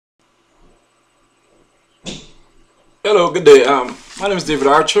Hello, good day. My name is David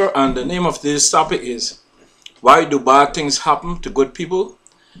Archer, and the name of this topic is why do bad things happen to good people?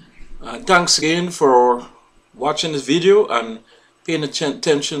 Thanks again for watching this video and paying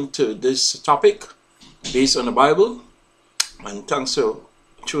attention to this topic based on the Bible. And thanks for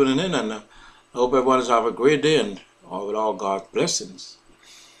tuning in, and I hope everyone has have a great day and with all God's blessings.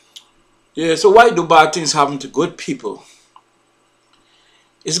 Yeah, so why do bad things happen to good people?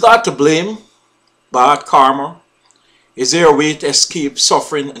 Is God to blame? Bad karma? Is there a way to escape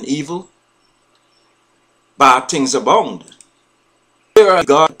suffering and evil? Bad things abound. Where are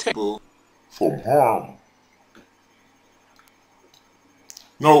God people from harm?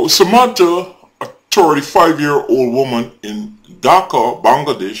 Now, Samantha, a 35-year-old woman in Dhaka,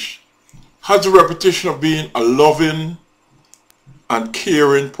 Bangladesh, has a reputation of being a loving and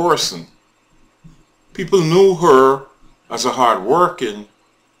caring person. People knew her as a hard-working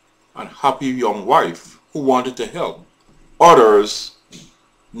and happy young wife who wanted to help. Others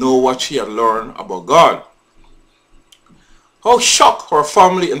know what she had learned about God. How shocked her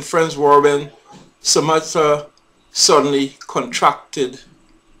family and friends were when Samantha suddenly contracted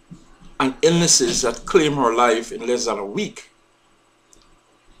an illnesses that claimed her life in less than a week.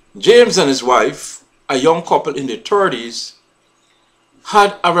 James and his wife, a young couple in their 30s,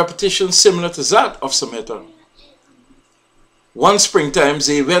 had a reputation similar to that of Samantha. One springtime,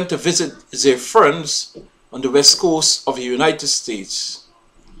 they went to visit their friends on the west coast of the United States.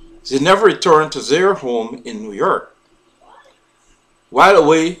 They never returned to their home in New York. While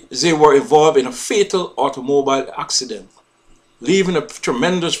away, they were involved in a fatal automobile accident, leaving a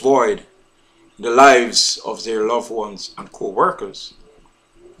tremendous void in the lives of their loved ones and co-workers.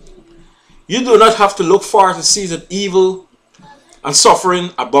 You do not have to look far to see that evil and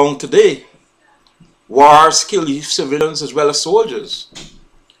suffering abound today. Wars kill civilians as well as soldiers.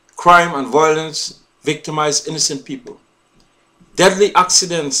 Crime and violence victimize innocent people. Deadly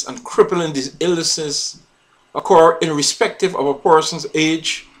accidents and crippling illnesses occur irrespective of a person's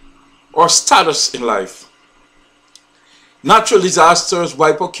age or status in life. Natural disasters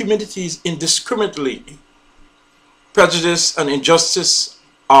wipe out communities indiscriminately. Prejudice and injustice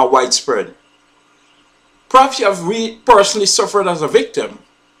are widespread. Perhaps you have personally suffered as a victim.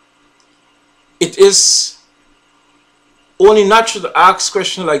 It is only natural to ask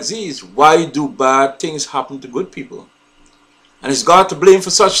questions like these. Why do bad things happen to good people? And is God to blame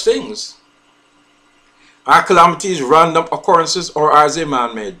for such things? Are calamities random occurrences, or are they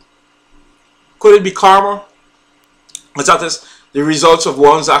man-made? Could it be karma? That is the results of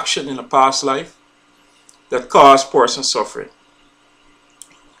one's action in a past life that cause person suffering.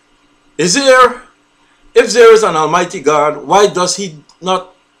 If there is an almighty God, why does he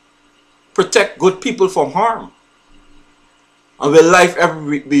not protect good people from harm? And will life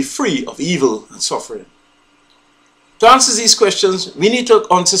ever be free of evil and suffering? To answer these questions, we need to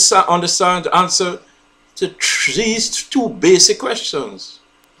understand the answer to these two basic questions.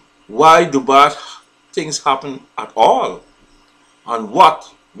 Why do bad things happen at all? And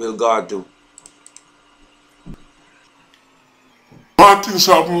what will God do? Bad things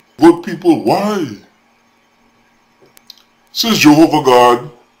happen to good people. Why? Since Jehovah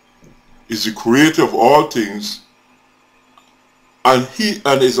God is the creator of all things, and he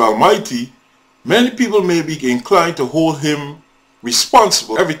is almighty, many people may be inclined to hold him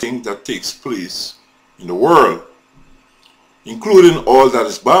responsible for everything that takes place in the world, including all that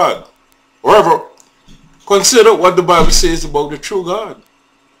is bad. However, consider what the Bible says about the true God.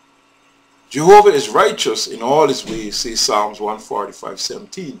 Jehovah is righteous in all his ways, says Psalms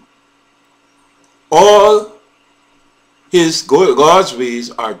 145:17. All God's ways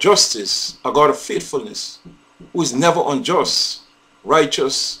are justice, a God of faithfulness, who is never unjust.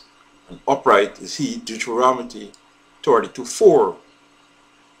 Righteous and upright is he, Deuteronomy 32:4.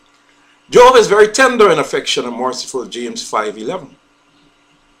 Jehovah is very tender and affectionate and merciful, James 5:11.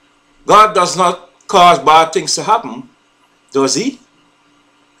 God does not cause bad things to happen, does he?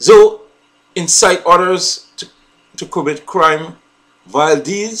 Though incite others to commit crime, vile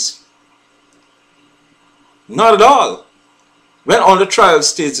deeds? Not at all. When under trial,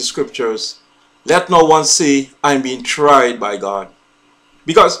 states the scriptures, let no one say, I am being tried by God.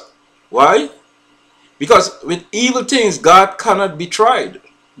 Because, why? Because with evil things, God cannot be tried,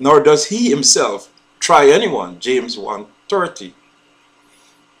 nor does he himself try anyone, James 1:30.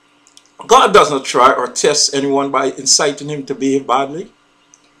 God does not try or test anyone by inciting him to behave badly.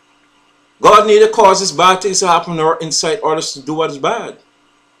 God neither causes bad things to happen nor incite others to do what is bad.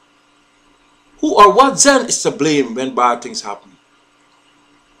 Who or what then is to blame when bad things happen?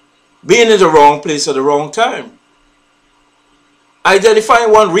 Being in the wrong place at the wrong time.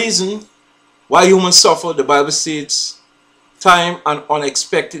 Identifying one reason Why humans suffer, the Bible states, time and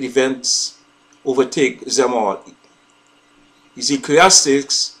unexpected events overtake them all.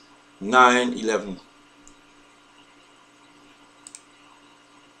 Ecclesiastes 9:11.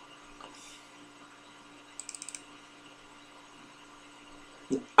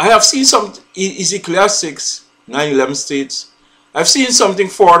 I have seen some, Ecclesiastes 9:11 states, I've seen something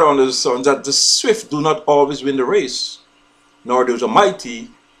further under the sun, that the swift do not always win the race, nor do the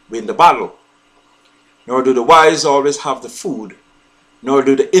mighty win the battle, nor do the wise always have the food, nor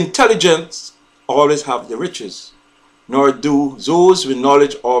do the intelligent always have the riches, nor do those with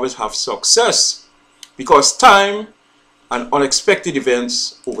knowledge always have success, because time and unexpected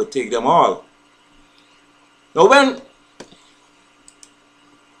events overtake them all. Now when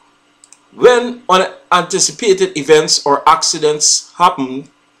unanticipated events or accidents happen,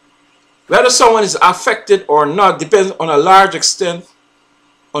 whether someone is affected or not depends on a large extent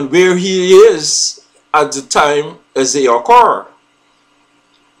on where he is at the time as they occur.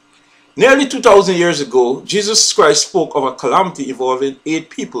 Nearly 2,000 years ago, Jesus Christ spoke of a calamity involving 8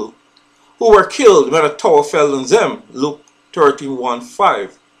 people who were killed when a tower fell on them, Luke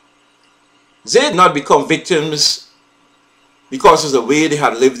 13:1-5. They did not become victims because of the way they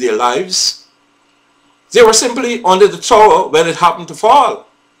had lived their lives. They were simply under the tower when it happened to fall.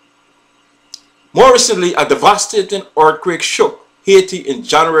 More recently, a devastating earthquake shook Haiti in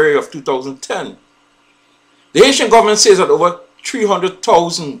January of 2010. The Haitian government says that over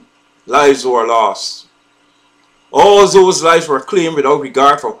 300,000 lives were lost. All those lives were claimed without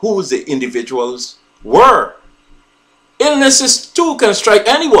regard for who the individuals were. Illnesses too can strike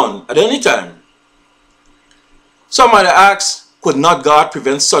anyone at any time. Somebody asks, could not God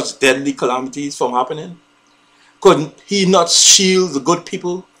prevent such deadly calamities from happening? Could he not shield the good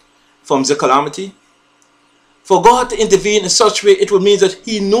people from the calamity? For God to intervene in such a way, it would mean that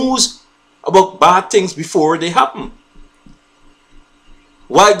he knows about bad things before they happen.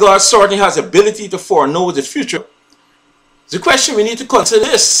 While God certainly has the ability to foreknow the future, the question we need to consider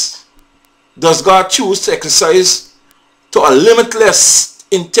is, does God choose to exercise to a limitless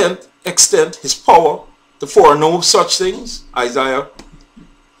extent his power to foreknow such things? Isaiah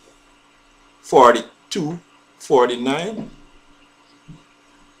 42:49.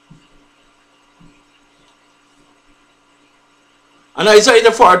 And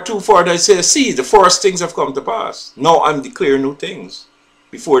Isaiah 42:49 says, see, the first things have come to pass. Now I'm declaring new things.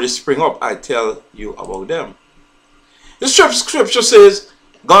 Before they spring up, I tell you about them. The scripture says,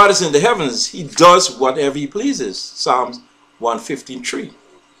 God is in the heavens. He does whatever he pleases. Psalms 115:3.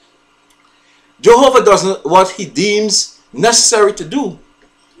 Jehovah does what he deems necessary to do.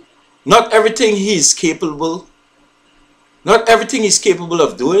 Not everything he is capable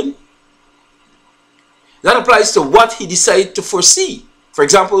of doing. That applies to what he decided to foresee. For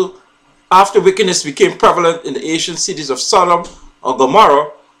example, after wickedness became prevalent in the ancient cities of Sodom or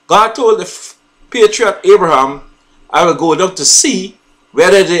Gomorrah, God told the patriarch Abraham, I will go down to see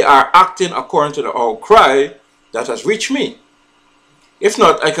whether they are acting according to the outcry that has reached me. If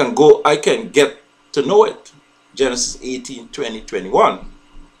not, I can get to know it. Genesis 18:20-21.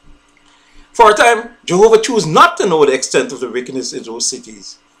 For a time, Jehovah chose not to know the extent of the wickedness in those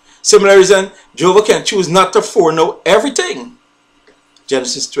cities. Similarly, then, Jehovah can choose not to foreknow everything.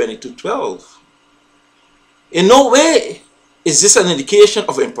 Genesis 22:12. In no way is this an indication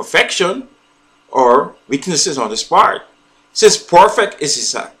of imperfection or weaknesses on his part. Since perfect is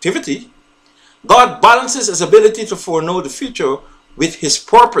his activity, God balances his ability to foreknow the future with his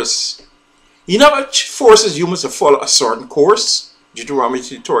purpose. He never forces humans to follow a certain course. Deuteronomy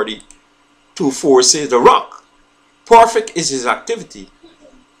 30:2-4 says, the rock, perfect is his activity,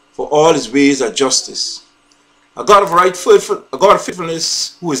 for all his ways are justice. A God of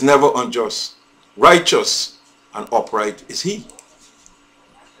faithfulness who is never unjust, righteous and upright is he.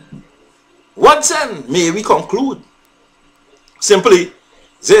 What then may we conclude? Simply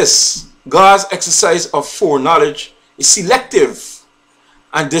this: God's exercise of foreknowledge is selective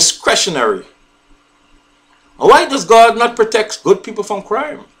and discretionary. Why does God not protect good people from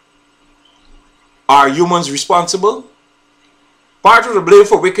crime? Are humans responsible? Part of the blame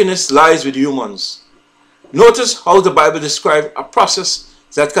for wickedness lies with humans. Notice how the Bible describes a process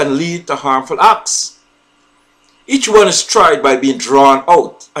that can lead to harmful acts. Each one is tried by being drawn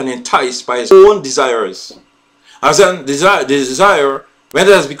out and enticed by his own desires. As then the desire, when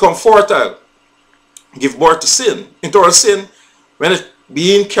it has become fertile, give birth to sin. Into our sin, when it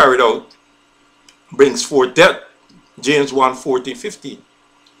being carried out, brings forth death. James 1:14-15.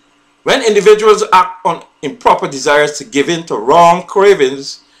 When individuals act on improper desires to give in to wrong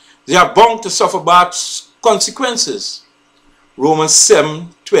cravings, they are bound to suffer bad consequences. Romans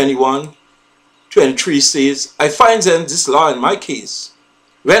 7:21 23 says, I find then this law in my case.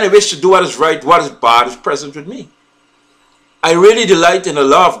 When I wish to do what is right, what is bad is present with me. I really delight in the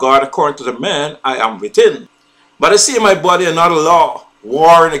law of God according to the man I am within. But I see in my body another law,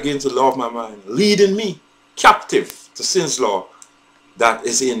 warring against the law of my mind, leading me captive to sin's law that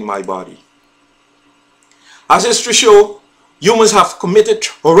is in my body. As history shows, humans have committed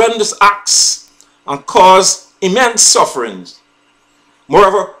horrendous acts and caused immense sufferings.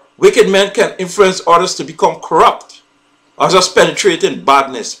 Moreover, wicked men can influence others to become corrupt, or just penetrating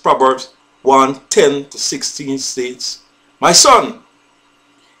badness. Proverbs 1:10-16 states, my son,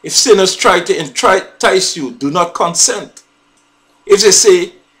 if sinners try to entice you, do not consent. If they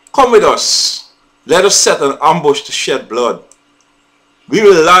say, come with us, let us set an ambush to shed blood. We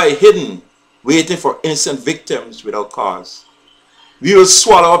will lie hidden, waiting for innocent victims without cause. We will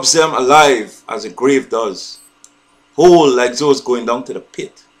swallow up them alive as a grave does, whole like those going down to the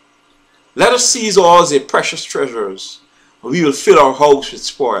pit. Let us seize all their precious treasures, and we will fill our house with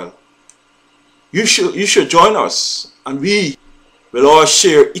spoil. You should join us, and we will all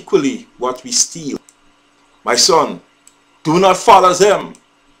share equally what we steal. My son, do not follow them.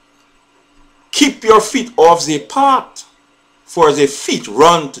 Keep your feet off their path, for their feet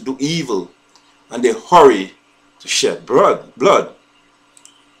run to do evil, and they hurry to shed blood.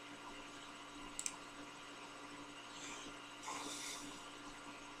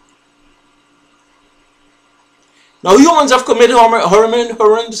 Now humans have committed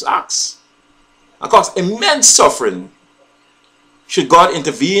horrendous acts and caused immense suffering. Should God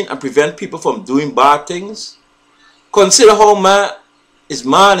intervene and prevent people from doing bad things? Consider how man is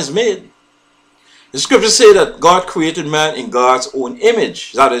made. The scriptures say that God created man in God's own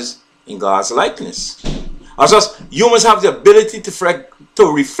image, that is, in God's likeness. As thus, humans have the ability to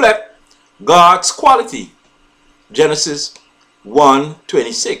reflect God's quality. Genesis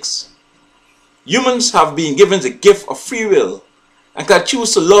 1:26. Humans have been given the gift of free will and can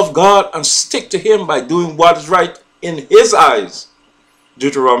choose to love God and stick to Him by doing what is right in His eyes.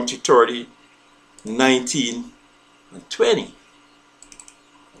 Deuteronomy 30:19-20.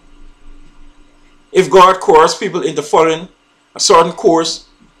 If God coerced people into following a certain course,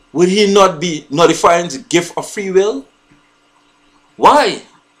 would He not be nullifying the gift of free will? Why?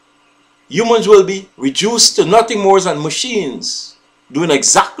 Humans will be reduced to nothing more than machines, doing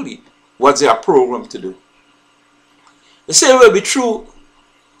exactly what they are programmed to do. The same will be true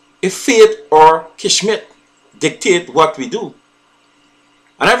if fate or Kismet dictate what we do.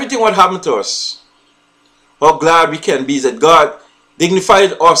 And everything what happened to us, how glad we can be that God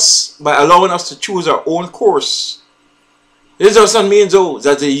dignified us by allowing us to choose our own course. This doesn't mean though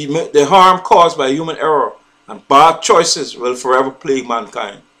that the harm caused by human error and bad choices will forever plague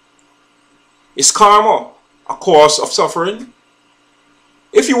mankind. Is karma a cause of suffering?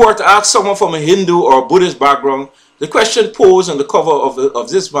 If you were to ask someone from a Hindu or Buddhist background the question posed on the cover of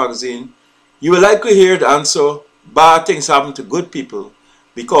this magazine, you will likely hear the answer, bad things happen to good people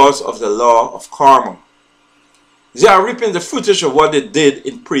because of the law of karma. They are reaping the footage of what they did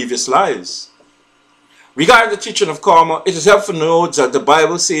in previous lives. Regarding the teaching of karma, it is helpful to note that the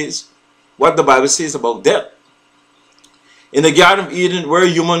Bible says what the Bible says about death. In the Garden of Eden, where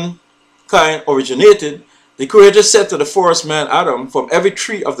humankind originated, the Creator said to the first man Adam, from every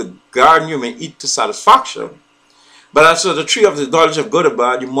tree of the garden you may eat to satisfaction, but as for the tree of the knowledge of good and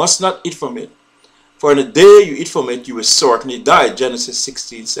bad, you must not eat from it. For in the day you eat from it, you will certainly die. Genesis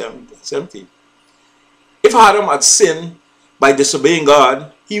 16:17. If Adam had sinned by disobeying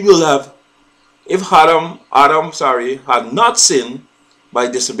God, he will have. If Adam had not sinned by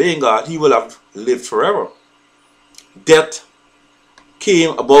disobeying God, he will have lived forever. Death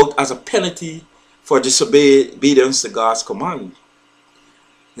came about as a penalty for disobedience to God's command.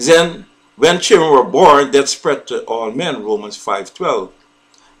 Then, when children were born, death spread to all men, Romans 5:12.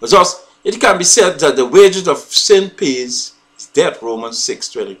 Thus, it can be said that the wages of sin pays is death, Romans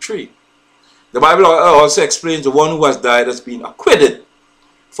 6:23. The Bible also explains the one who has died has been acquitted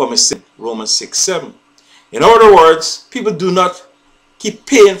from his sin, Romans 6:7. In other words, people do not keep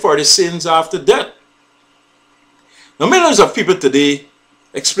paying for their sins after death. Now, millions of people today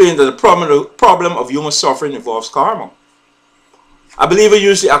explain that the problem of human suffering involves karma. A believer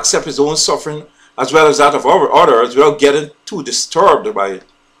usually accepts his own suffering as well as that of others without getting too disturbed by it.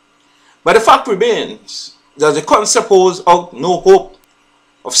 But the fact remains that the concept holds out no hope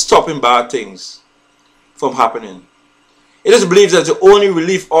of stopping bad things from happening. It is believed that the only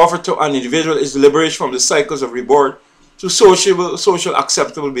relief offered to an individual is liberation from the cycles of rebirth through social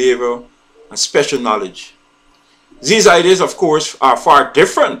acceptable behavior and special knowledge. These ideas, of course, are far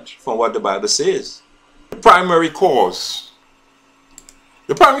different from what the Bible says. The primary cause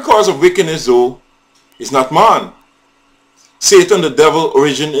of wickedness, though, is not man. Satan, the devil,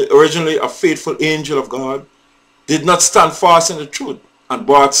 originally a faithful angel of God, did not stand fast in the truth and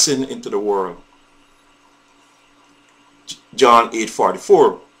brought sin into the world. John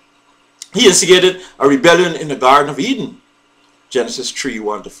 8:44. He instigated a rebellion in the Garden of Eden. Genesis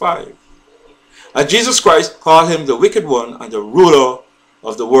 3:1-5. And Jesus Christ called him the wicked one and the ruler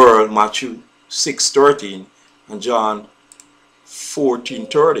of the world. Matthew 6:13 and John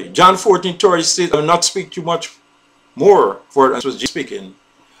 14:30. John 14:30 says, I will not speak too much more, for it was Jesus speaking.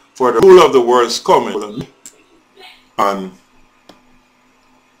 For the ruler of the world is coming. And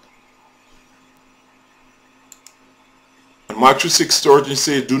Matthew 6:13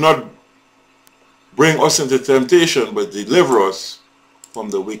 says, do not bring us into temptation, but deliver us from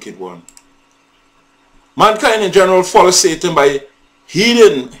the wicked one. Mankind in general follows Satan by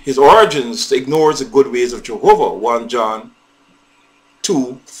heeding his origins to ignore the good ways of Jehovah. 1 John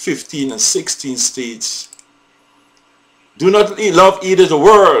 2:15 and 16 states, do not love either the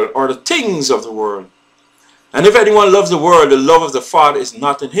world or the things of the world. And if anyone loves the world, the love of the Father is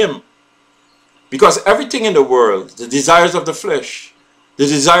not in him. Because everything in the world, the desires of the flesh, the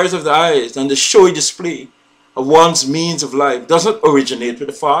desires of the eyes, and the showy display of one's means of life does not originate with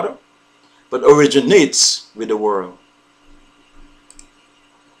the Father, but originates with the world.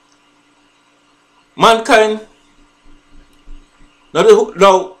 Mankind, now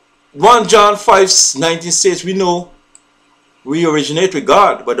 1 John 5:19 says, we know we originate with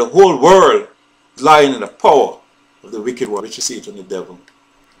God, but the whole world is lying in the power of the wicked one, which is Satan, the devil.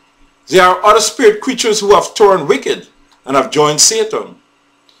 There are other spirit creatures who have turned wicked and have joined Satan.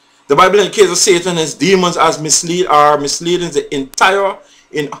 The Bible indicates that Satan and his demons are misleading the entire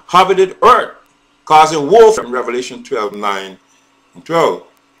inhabited earth, causing warfare in Revelation 12:9 and 12.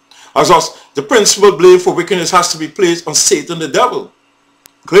 As thus, the principal blame for wickedness has to be placed on Satan the devil.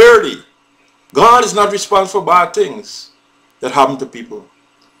 Clearly, God is not responsible for bad things that happen to people,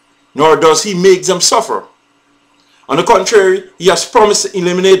 nor does he make them suffer. On the contrary, he has promised to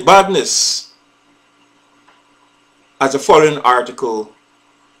eliminate badness, as the following article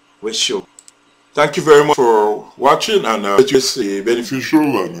will show. Thank you very much for watching, and it's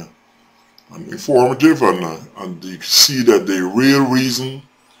beneficial and informative, and you see that the real reason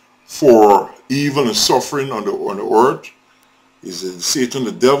for evil and suffering on the earth is Satan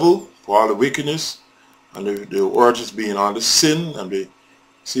the devil, for all the wickedness, and the earth is being under sin, and we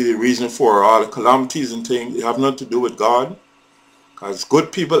see the reason for all the calamities and things. They have nothing to do with God, because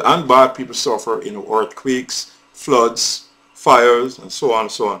good people and bad people suffer in earthquakes, floods, fires, and so on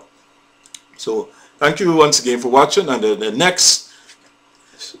and so on. So thank you once again for watching, and the next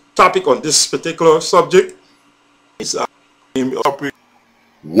topic on this particular subject is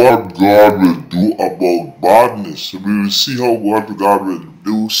what God will do about badness. We will see how what God will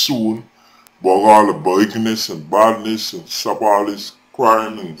do soon about all the wickedness and badness, and stop all this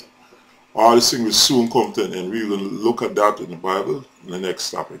crime, and all these things will soon come to an end. We will look at that in the Bible in the next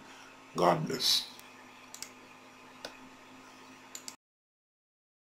topic. God bless.